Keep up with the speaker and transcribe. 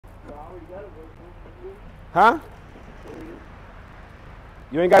Huh?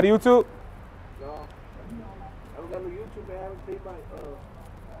 You ain't got a YouTube? No. I don't got no YouTube, man. I haven't paid my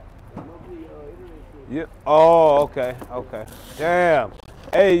monthly internet shit. Yeah. Oh, okay, okay. Damn.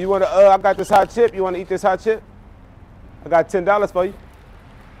 Hey, you wanna? I got this hot chip. You wanna eat this hot chip? I got $10 for you. You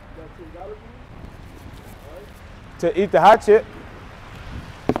got $10 for me? All right. To eat the hot chip.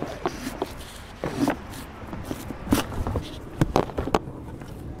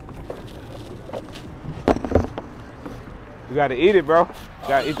 You gotta eat it, bro. You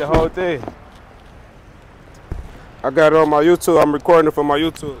gotta eat the whole thing. I got it on my YouTube. I'm recording it for my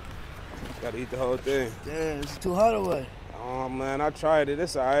YouTube. Gotta eat the whole thing. Damn, it's too hot or what? Oh man, I tried it.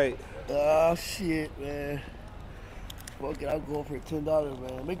 It's alright. Oh shit, man. Fuck it, I'll go for $10,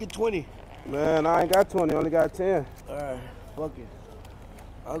 man. Make it 20. Man, I ain't got 20. I only got 10. Alright, fuck it.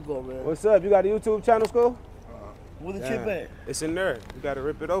 I'll go, man. What's up? You got a YouTube channel, School? Where the chip at? It's in there. You gotta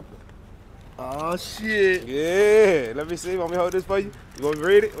rip it open. Oh shit. Yeah. Let me see. Want me to hold this for you? You want me to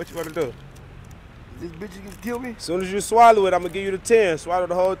read it? What you wanna do? This bitch gonna kill me? As soon as you swallow it, I'm gonna give you the 10. Swallow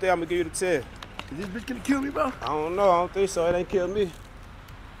the whole thing, I'm gonna give you the 10. Is this bitch gonna kill me, bro? I don't know. I don't think so. It ain't killed me.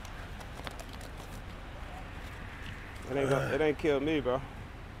 It ain't killed me, bro.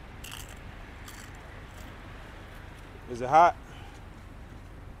 Is it hot?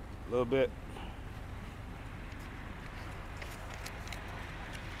 A little bit.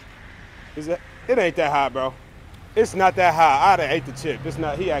 Is it? It ain't that hot, bro. It's not that hot. I'd have ate the chip. It's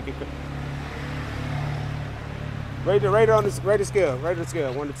not. He acting. Rate the scale. Rate the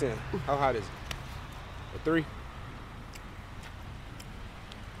scale. 1 to 10. How hot is it? A 3.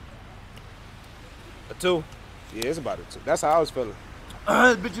 A 2. Yeah, it's about a 2. That's how I was feeling.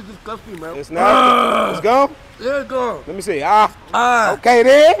 This bitch is disgusting, man. It's not. It's gone? Yeah, it's gone. Let me see. Okay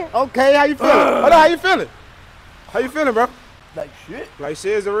then. Okay, how you feeling? Hold on, how you feeling? How you feeling, bro? Like shit. Like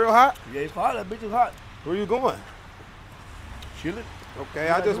shit, is it real hot? Yeah, it's hot. That bitch is hot. Where you going? Chilling. Okay,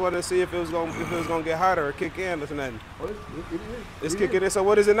 I just wanted to see if it was gonna get hotter or kick in or nothing. It's kicking in. So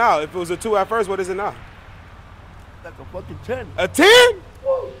what is it now? If it was a 2 at first, what is it now? Like a fucking 10. A 10?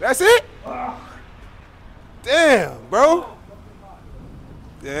 That's it? Damn, bro.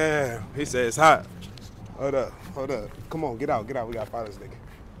 Damn. He said it's hot. Hold up. Come on, get out. We gotta find this nigga.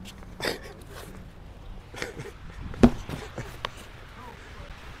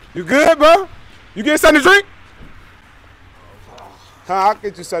 You good, bro? You get something to drink? Huh, I'll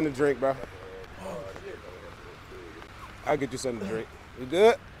get you something to drink, bro. I'll get you something to drink. You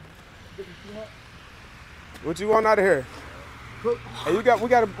good? What you want out of here? Hey, we got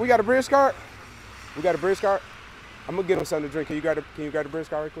a bridge card? We got a bridge card? I'm gonna get him something to drink. Can you grab the bridge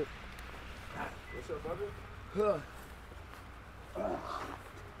card right quick? What's up, brother?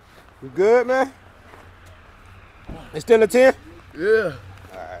 You good, man? It's still a 10? Yeah.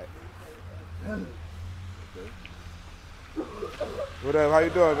 Alright. What up? How you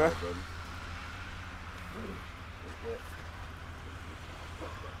doing, man?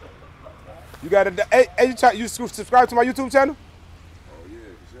 You got a hey, you subscribe to my YouTube channel? Oh yeah,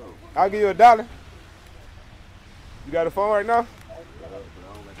 for sure. I'll give you $1. You got a phone right now? But I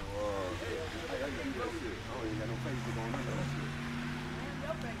don't got no, I gotta do that shit. I don't even got no Facebook on that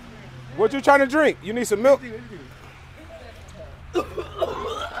shit. What you trying to drink? You need some milk?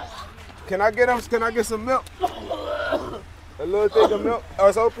 Can I get some milk? A little thing of milk? Oh,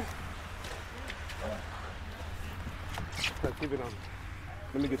 it's open? Keep it on.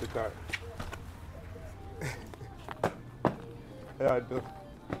 Let me get the card. Yeah, I do.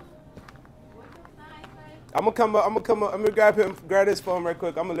 I'm gonna come up. I'm gonna grab this phone right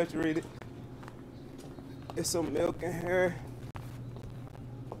quick. I'm gonna let you read it. There's some milk in here.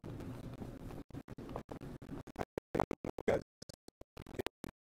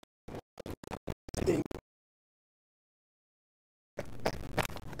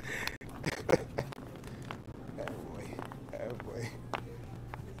 Halfway.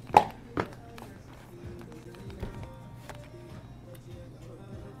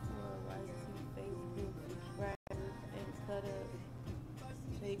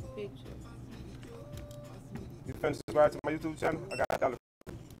 Take pictures. You finna subscribe to my YouTube channel? I got $1.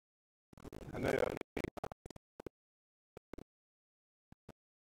 I know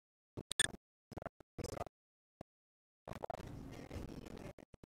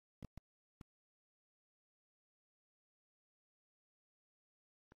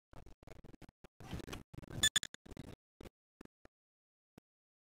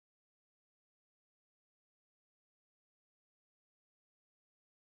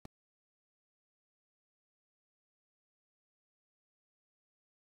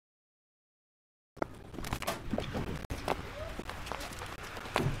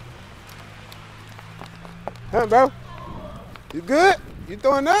Huh, bro? You good? You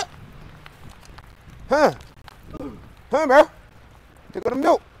throwing up? Huh? Huh, bro? Take the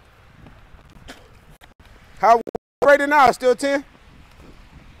milk. How rated now? Still 10?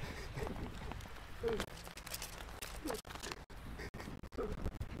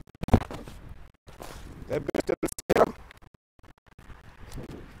 That bitch still a 0.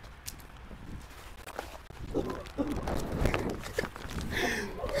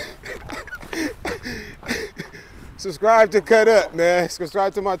 Subscribe to Cut Up, man.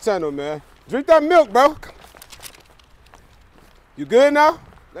 Subscribe to my channel, man. Drink that milk, bro. You good now?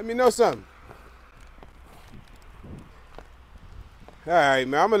 Let me know something. All right,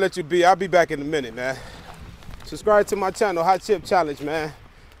 man. I'm gonna let you be. I'll be back in a minute, man. Subscribe to my channel, Hot Chip Challenge, man.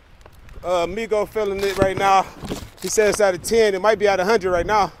 Migo feeling it right now. He says it's out of 10. It might be out of 100 right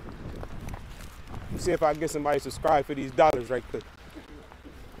now. Let's see if I can get somebody to subscribe for these dollars right quick.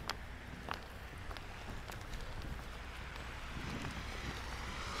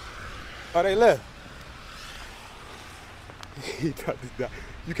 Oh, they left. He about to die.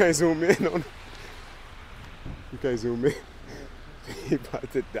 You can't zoom in on him. You can't zoom in. He about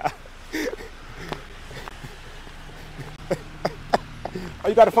to die. Oh,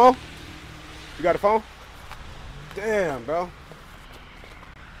 you got a phone? You got a phone? Damn, bro.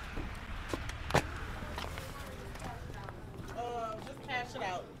 Just cash it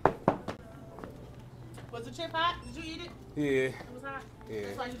out. Was the chip hot? Did you eat it? Yeah. It was hot? Yeah.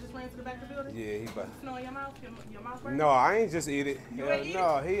 That's why you just ran to the back of the building? Yeah, he about. Snow in your mouth? Your mouth burning? No, I ain't just eat it. You Hell ain't eat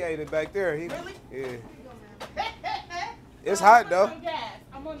no, he ate it back there. He, Really? Yeah. It's hot though.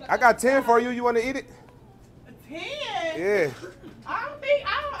 I got 10 for you. You want to eat it? 10? Yeah. I don't think,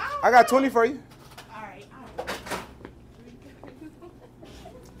 I don't I got 20 for you. Alright,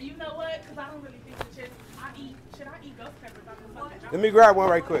 you know what? Because I don't really think the chips, should I eat ghost peppers? Let me grab one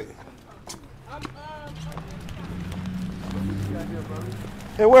right quick.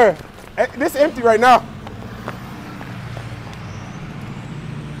 Hey, where? This empty right now.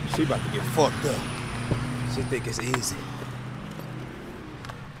 She about to get fucked up. She think it's easy.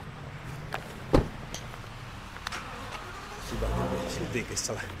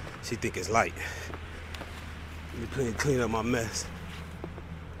 She think it's light. Let me clean up my mess.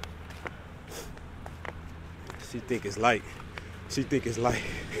 She think it's light. She think it's light.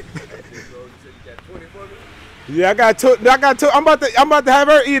 Yeah, I got two. I'm about to have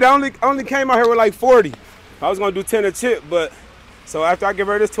her eat. I only came out here with like 40. I was gonna do 10 a chip, but so after I give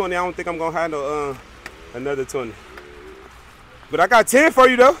her this 20, I don't think I'm gonna have no another 20. But I got 10 for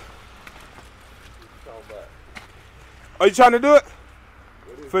you though. Are you trying to do it?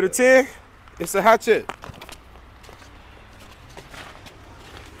 For the 10, it's a hot chip.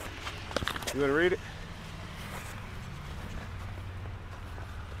 You wanna read it?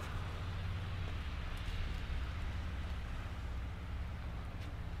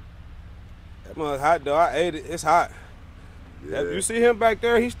 That mug hot though. I ate it. It's hot. Yeah. You see him back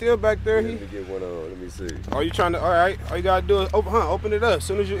there? He's still back there. Let me get one on. Let me see. Are you trying to? All right. All you gotta do is open it up. As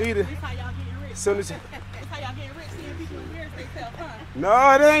soon as you eat it. This how y'all getting rich. Soon as you. That's how y'all getting rich, seeing people embarrass themselves, huh?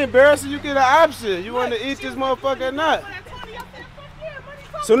 No, it ain't embarrassing. You get an option. You want to eat this motherfucker or not?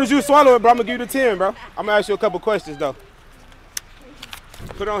 As soon as you swallow it, bro, I'm gonna give you the 10, bro. I'm gonna ask you a couple questions though.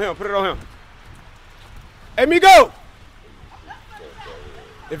 Put it on him. Put it on him. Hey, Migo.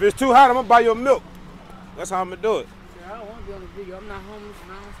 If it's too hot, I'm gonna buy you a milk. That's how I'm gonna do it. I don't want to be on the video. I'm not homeless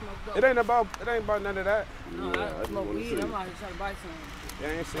and I don't smoke dope. It ain't about none of that. No, I don't smoke weed. I'm out here trying to buy something.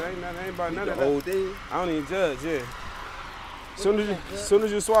 Yeah, ain't about none of The whole that. thing? I don't even judge, yeah. Soon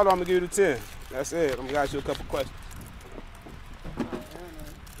as you swallow, I'm gonna give you the 10. That's it. I'm gonna ask you a couple questions.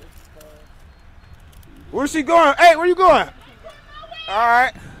 Where's she going? Hey, where you going? All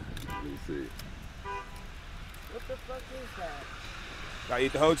right. Let me see. What the fuck is that? Gotta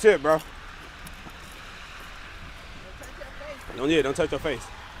eat the whole chip, bro. Don't touch your face.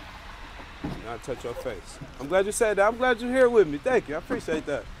 Not touch your face. I'm glad you said that. I'm glad you're here with me. Thank you. I appreciate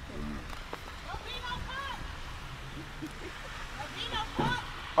that.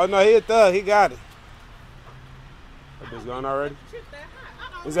 Oh no, he a thug. He got it. That bitch gone already?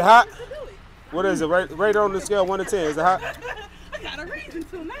 Is it hot? What is it? Rate on the scale 1 to 10. Is it hot? I got a reason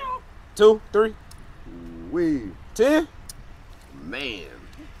to now. 2, 3, Weed. 10? Man.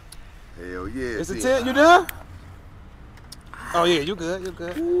 Hell yeah. It's a 10. You done? Oh yeah, you good. You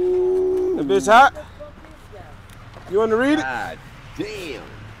good. The bitch hot? You want to read it? God damn.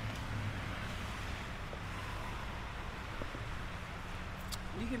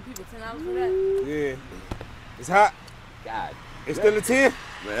 You give people $10 for that? Yeah. It's hot. God. It's still a 10?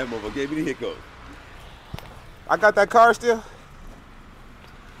 Man, that motherfucker gave me the hiccup. I got that car still.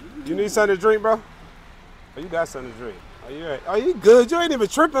 You need something to drink, bro? Oh, you got something to drink. Oh, you right. Oh, you good? You ain't even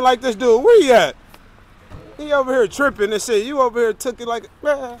tripping like this dude. Where you at? He over here tripping and shit. You over here took it like,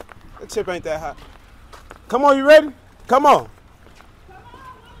 man, that chip ain't that hot. Come on, you ready? Come on.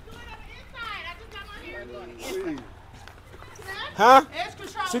 Huh?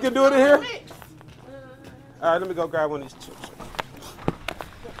 She can do it in here? All right, let me go grab one of these chips.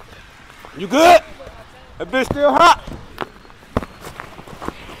 You good? That bitch still hot?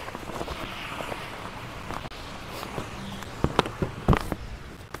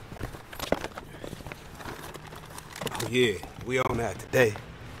 Oh yeah, we on that today.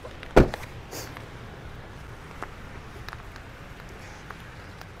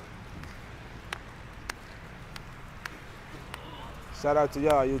 Shout out to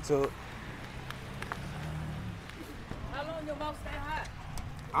y'all, YouTube. How long your mouth stay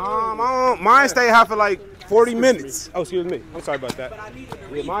hot? Mine stayed hot for like 40 minutes. Oh, excuse me. I'm sorry about that.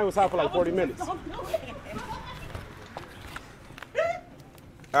 Yeah, mine was hot for like 40 minutes. All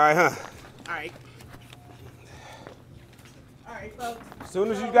right, huh? All right. All right, folks. As soon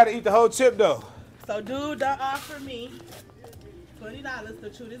as you gotta eat the whole chip though. So dude done offered me $20 to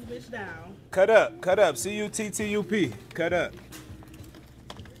chew this bitch down. Cut up. C-U-T-T-U-P. Cut up.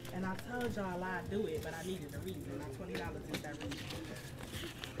 And I told y'all I'd do it, but I needed a reason. My $20 is that reason.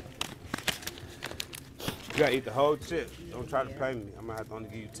 You gotta eat the whole chip. Don't try to pay me. I'm gonna have to only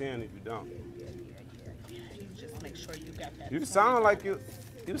give you 10 if you don't. You just make sure you got that. You sound like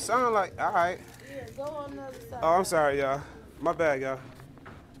all right. Yeah, go on the other side. Oh, I'm sorry, y'all. My bad, y'all.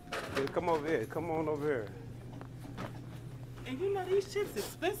 Yeah, come over here. Come on over here. And you know these chips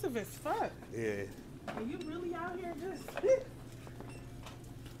expensive as fuck. Yeah. And you really out here just...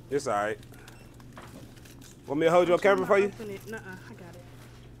 It's all right. Want me to hold your camera for you? Nuh-uh, I got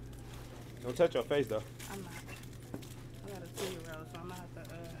it. Don't touch your face, though. I'm not. I got a 2-year-old, so I'm gonna have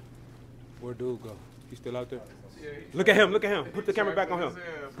to, Where'd dude go? He still out there? Look at him. Put the camera back on him.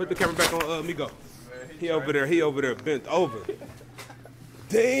 Put the camera back on Migo. He over there, bent over.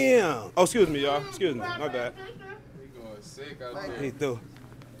 Damn. Oh, excuse me, y'all. Excuse me. My bad. He going sick out there. He threw.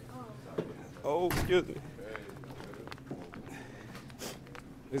 Oh, excuse me.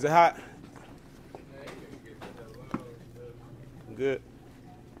 Is it hot? Good.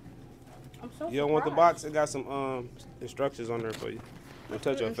 I'm so You don't want the surprised. box? It got some instructions on there for you. Don't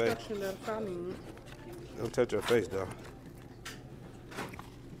touch your face. Don't touch your face, though.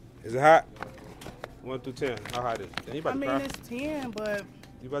 Is it hot? 1 through 10. How hot is it? You about to cry? it's 10, but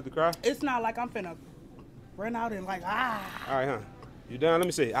You about to cry? it's not like I'm finna run out and like, All right, huh? You done? Let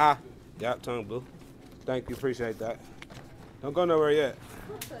me see. Yep, tongue blue. Thank you. Appreciate that. Don't go nowhere yet.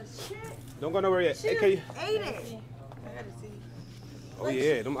 What the shit? Don't go nowhere yet. Hey, can you? Ate it. Oh,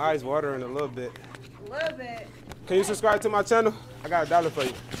 yeah. Them eyes watering a little bit. A little bit. Can you subscribe to my channel? I got $1 for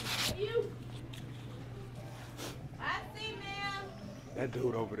you. I see, ma'am. That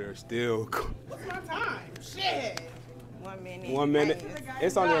dude over there still. what's my time? Shit. 1 minute. 1 minute.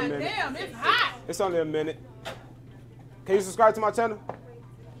 It's only a minute. Damn, it's hot. It's only a minute. Can you subscribe to my channel?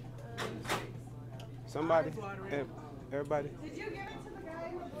 Somebody? Everybody? Did you give it to the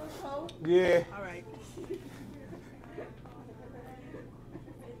guy with the coat? Yeah. All right.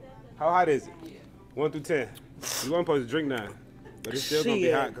 How hot is it? 1 through 10. You weren't supposed to drink now, but it's still gonna be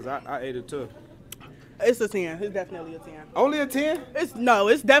Shit. hot because I ate it too. It's a 10. It's definitely a 10. Only a 10?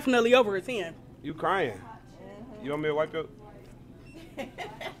 It's definitely over a 10. You crying? You want me to wipe your?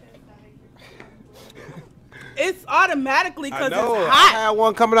 It's automatically I because it's know. I hot. had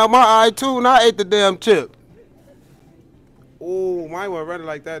one coming out my eye too, and I ate the damn chip. Ooh, mine wasn't running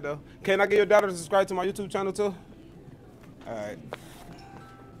like that though. Can I get your daughter to subscribe to my YouTube channel too? All right.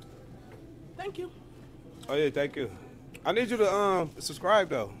 Thank you. Oh yeah, thank you. I need you to subscribe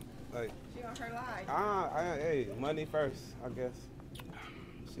though. Like, She on her live. hey, money first, I guess.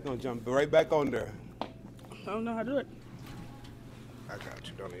 She gonna jump right back on there. I don't know how to do it. I got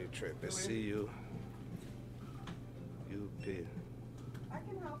you. Don't need to trip. Let's see you. UP. I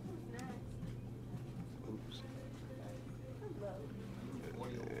can help him snacks. Oops.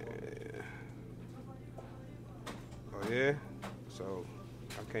 Oh yeah. So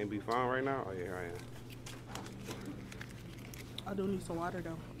I can't be found right now. Oh yeah, here I am. I do need some water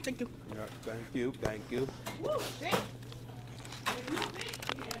though. Thank you. Yeah, thank you. Thank you. Woo, shit.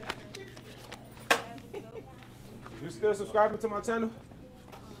 You still subscribing to my channel?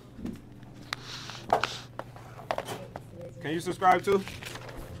 Can you subscribe to?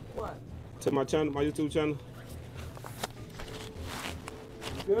 What? To my channel, my YouTube channel.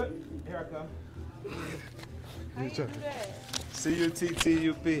 You good? Here I come. How you do that?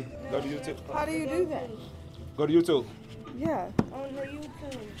 C-U-T-T-U-P. Go to YouTube. How do you do that? Go to YouTube. Yeah. On the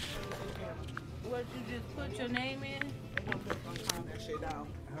YouTube. What, you just put your name in? They gonna calm that shit down.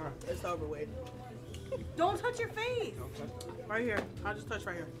 It's over with. Don't touch your face. Right here. I'll just touch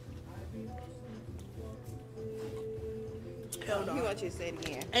right here. Hell no. You want you to say it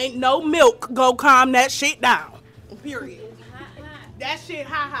again. Ain't no milk go calm that shit down. Period. That shit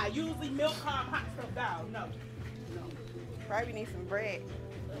high. Usually milk calm hot stuff down. No. Probably need some bread.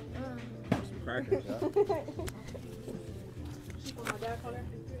 Crackers, She put my back on her.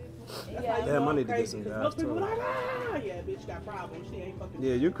 Damn, I need to get some gas Most people too. like, yeah, bitch got problems. She ain't fucking.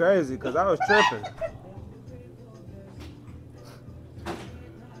 Yeah, you crazy, cause I was tripping.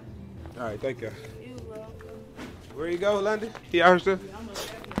 All right, thank you. Where you go, London? He out here.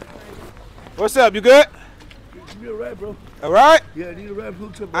 What's up? You good? Give me a ride, bro. All right. Yeah, I need a ride.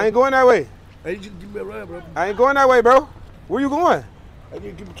 Who's up, bro? I ain't going that way. I need you to give me a ride, bro. I ain't going that way, bro. Where you going? I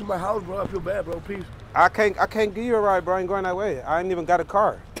need to get to my house, bro. I feel bad, bro. Please. I can't give you a ride, bro. I ain't going that way. I ain't even got a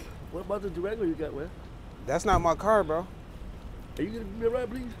car. What about the regular you got, man? That's not my car, bro. Are you gonna give me a ride,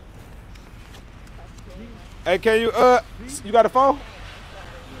 please? Hey, can you you got a phone?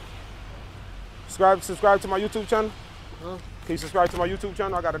 Subscribe to my YouTube channel. Huh? Can you subscribe to my YouTube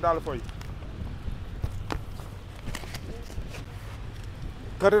channel? I got $1 for you.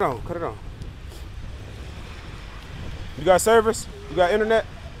 Cut it on. Cut it on. You got service? You got internet?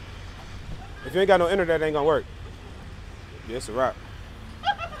 If you ain't got no internet, it ain't gonna work. Yeah, it's a wrap.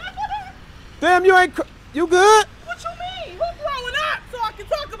 Damn, you ain't. You good? What you mean? Who growing up so I can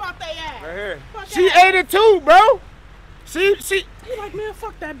talk about they ass? Right here. Fuck She that. 82, bro. She. You like, man,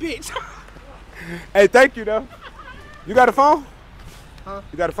 fuck that bitch. Hey, thank you though. You got a phone? Huh?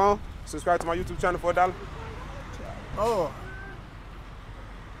 You got a phone? Subscribe to my YouTube channel for $1. Oh,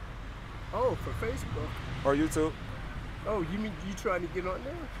 for Facebook. Or YouTube. Oh, you mean you trying to get on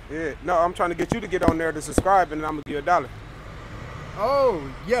there? Yeah. No, I'm trying to get you to get on there to subscribe, and then I'm gonna give you $1. Oh,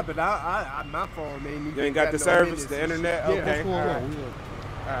 yeah, but I my phone ain't even You ain't got the no service, minutes the and internet. shit. Yeah, Okay. what's going All right. on?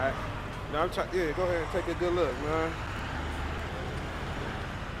 All right. No, I'm trying. Yeah, go ahead and take a good look, man.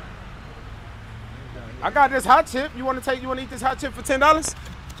 I got this hot chip. You want to eat this hot chip for $10?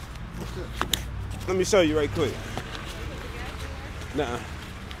 Let me show you right quick. Nuh-uh.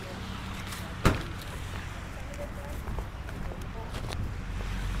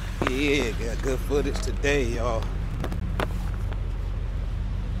 Yeah, got good footage today, y'all.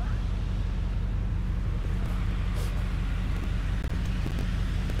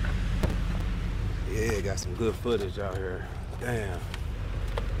 Yeah, got some good footage out here. Damn.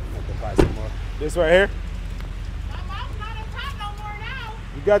 I have to buy some more. This right here? My mouth's not on top no more now.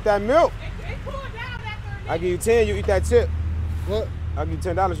 You got that milk? It cooled down after I give you 10, you eat that chip. What? I'll give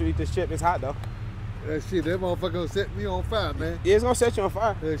you $10, you eat this chip. It's hot though. That shit, that motherfucker gonna set me on fire, man. Yeah, it's gonna set you on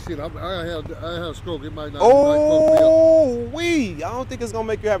fire. That shit, I have a stroke. It might not. Oh, I don't think it's gonna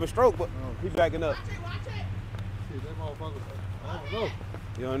make you have a stroke, but he's backing up. Watch it. Shit, that motherfucker. I don't know.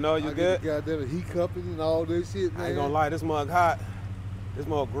 You don't know, you I good? Get the goddamn heat cupping and all this shit, man. I ain't gonna lie, this mug hot. This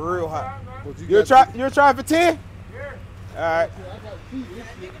mug real hot. But You'll try for 10? Yeah. All right. I got heat this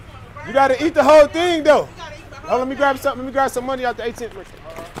shit. You gotta eat the whole thing though. Oh, let me grab something. Let me grab some money out the ATM machine.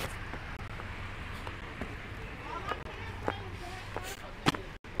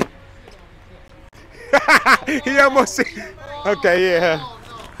 He almost said, okay, yeah.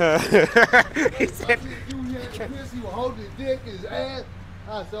 He said, You here in Chris, he was holding his dick, his ass.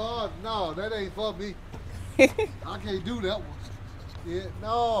 I said, oh, no, that ain't for me. I can't do that one. Yeah,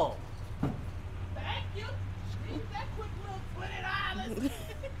 no. Thank you. Eat that quick little $20.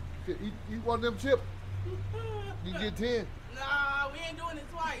 Shit, eat one of them chips. You get 10. Nah, we ain't doing it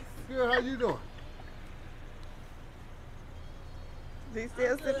twice. Girl, how you doing? She's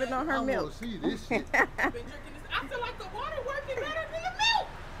still sipping on her I'm milk. gonna see this shit. Been drinking this. I feel like the water working better than the milk.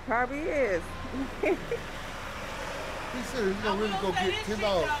 Probably is. He said he's gonna really go get $10 to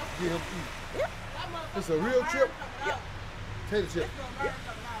get him eat. It's a real chip? Yep. Tater chip.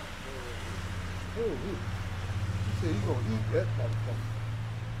 Oh, he said he's gonna eat that motherfucker.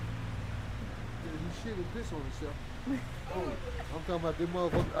 Yeah, he shit and piss on himself. Oh, I'm talking about that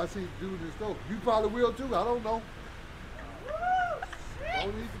motherfucker I seen dude in the store. You probably will too, I don't know.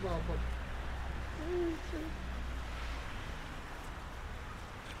 Don't eat the motherfucker.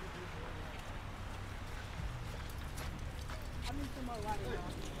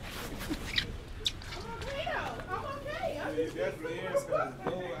 I'm okay. He definitely is, because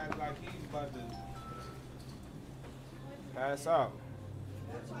dude act like he's about to pass out.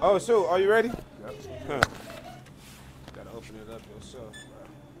 Oh, shoot, are you ready? Huh. Gotta open it up yourself.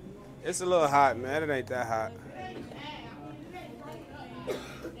 It's a little hot, man. It ain't that hot.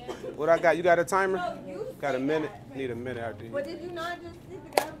 What I got? You got a timer? Got a minute? Need a minute after you. But did you not just see the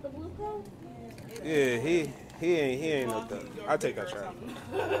guy with the blue coat? Yeah, he ain't no thug. I'll take that shot.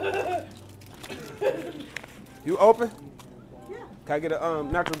 You open? Yeah. Can I get a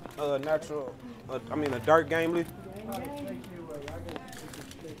a dark game leaf?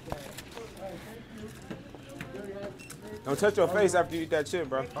 Don't touch your face after you eat that chip,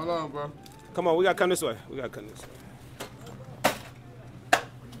 bro. Hold on, bro. Come on, we gotta come this way. We gotta come this way.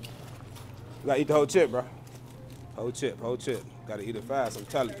 You gotta eat the whole chip, bro. Whole chip. Gotta eat it fast, I'm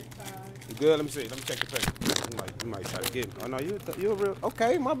telling you. You good? Let me see. Let me check the face. You might try to get me. Oh, no, you're real.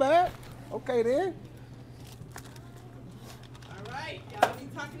 Okay, my bad. Okay, then. All right, y'all be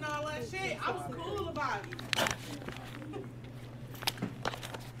talking all that shit. I was cool about it.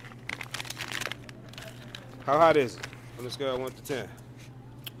 How hot is it? On the scale of 1 to 10.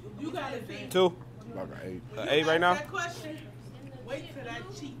 You got it, B. 2? Like an 8. 8 right now? That question. Wait till that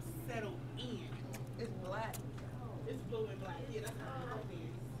cheek settle in. It's black. It's blue and black. Yeah, that's how it is.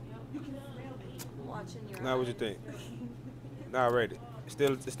 You can smell it. Watching your Now, what you eyes. think? Now, rate it.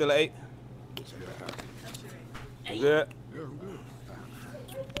 Still an 8? You good? Yeah, I'm good.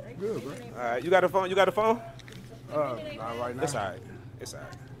 Good, bro. All right. You got a phone? You got a phone? Not right now. It's all right. It's all right.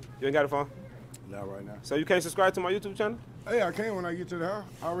 You ain't got a phone? Not right now. So you can't subscribe to my YouTube channel? Hey, I can when I get to the house.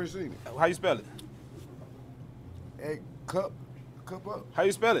 I already seen it. How you spell it? Egg cup up. How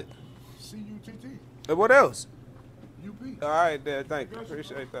you spell it? C-U-T-T. And what else? U-P. All right, there. Thank you.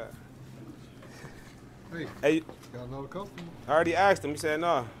 Appreciate that. Hey, Hey, got another customer. I already asked him. He said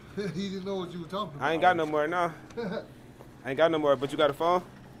no. He didn't know what you were talking about. I ain't got no more now. I ain't got no more. But you got a phone?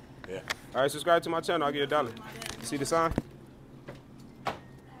 Yeah. All right, subscribe to my channel. I'll give you $1. You see the sign?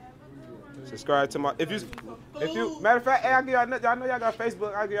 Subscribe to my. If you matter of fact, hey, I'll give y'all. Y'all know y'all got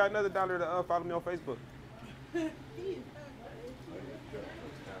Facebook. I'll give y'all another $1 to follow me on Facebook.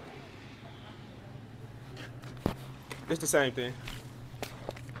 It's the same thing.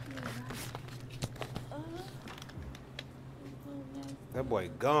 That boy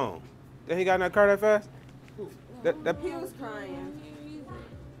gone. Then he got in that car that fast? That He was crying.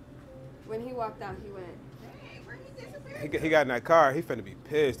 When he walked out, he went, hey, where he disappeared? he got in that car. He finna be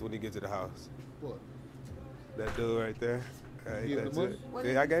pissed when he gets to the house. What? That dude right there. You give him the money? What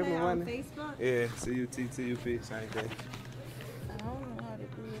Yeah, did I he gave say him on money. Facebook? Yeah, C-U-T-T-U-P, same thing. I don't know how to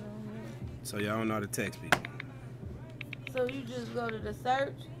do it on So y'all don't know how to text people. here. So you just go to the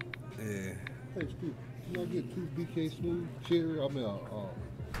search? Yeah. Hey, Steve, can I get 2 BK Smooth cherry? I mean,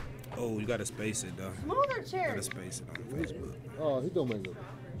 Oh, you gotta space it though. Smooth or You cherry? gotta space it on Facebook. he don't make it.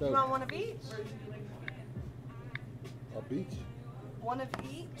 You want one of each? A beach? One of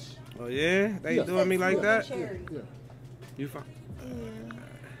each? Oh yeah? They Yeah. doing me like Smooth or that? cherry? Yeah. You fine?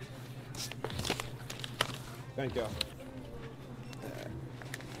 Thank y'all.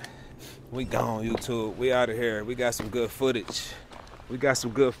 We gone, YouTube. We out of here. We got some good footage. We got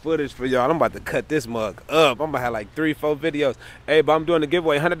some good footage for y'all. I'm about to cut this mug up. I'm about to have like 3-4 videos. Hey, but I'm doing a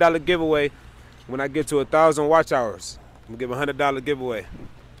giveaway, $100 giveaway. When I get to 1,000 watch hours, I'm gonna give a $100 giveaway.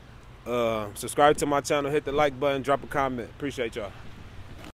 Subscribe to my channel, hit the like button, drop a comment. Appreciate y'all.